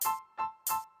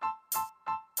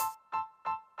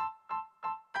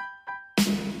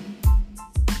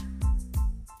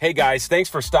Hey guys, thanks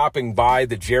for stopping by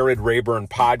the Jared Rayburn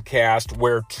podcast,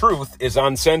 where truth is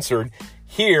uncensored,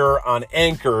 here on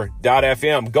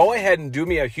Anchor.fm. Go ahead and do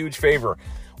me a huge favor.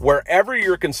 Wherever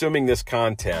you're consuming this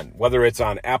content, whether it's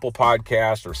on Apple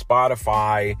Podcasts or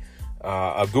Spotify,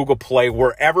 Google Play,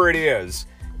 wherever it is,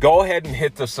 go ahead and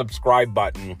hit the subscribe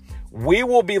button. We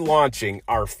will be launching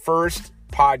our first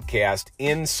podcast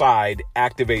inside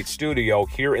Activate Studio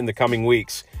here in the coming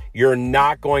weeks. You're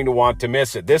not going to want to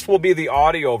miss it. This will be the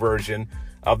audio version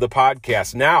of the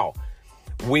podcast. Now,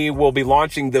 we will be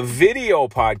launching the video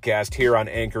podcast here on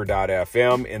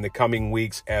Anchor.fm in the coming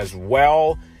weeks as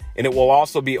well. And it will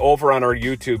also be over on our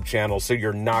YouTube channel, so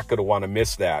you're not going to want to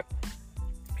miss that.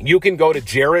 You can go to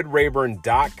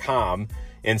jaredrayburn.com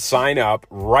and sign up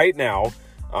right now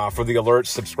for the alerts,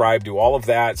 subscribe to all of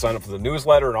that, sign up for the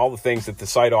newsletter and all the things that the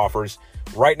site offers.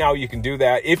 Right now, you can do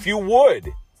that. If you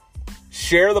would,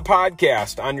 share the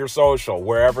podcast on your social,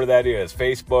 wherever that is,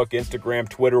 Facebook, Instagram,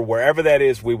 Twitter, wherever that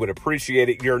is, we would appreciate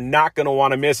it. You're not going to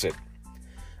want to miss it.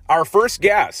 Our first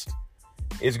guest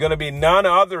is going to be none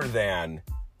other than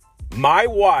my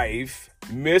wife,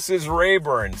 Mrs.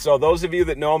 Rayburn. So those of you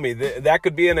that know me, that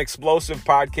could be an explosive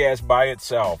podcast by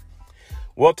itself.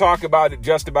 We'll talk about it,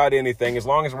 just about anything, as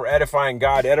long as we're edifying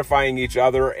God, edifying each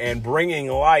other, and bringing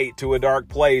light to a dark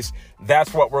place.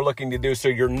 That's what we're looking to do. So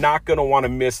you're not going to want to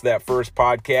miss that first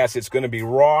podcast. It's going to be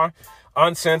raw,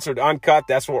 uncensored, uncut.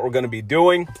 That's what we're going to be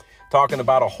doing. Talking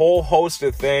about a whole host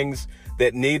of things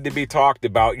that need to be talked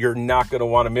about. You're not going to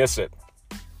want to miss it.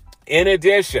 In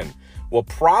addition, we'll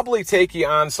probably take you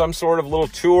on some sort of little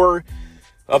tour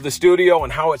of the studio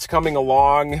and how it's coming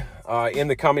along in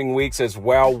the coming weeks as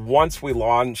well, once we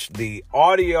launch the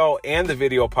audio and the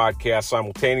video podcast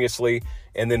simultaneously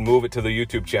and then move it to the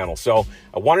YouTube channel. So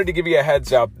I wanted to give you a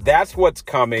heads up. That's what's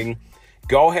coming.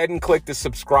 Go ahead and click the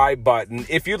subscribe button.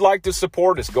 If you'd like to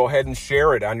support us, go ahead and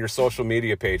share it on your social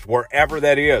media page, wherever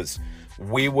that is.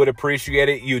 We would appreciate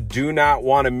it. You do not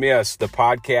want to miss the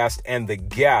podcast and the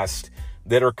guest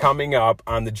that are coming up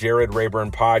on the Jared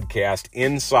Rayburn podcast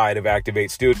inside of Activate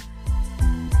Studio.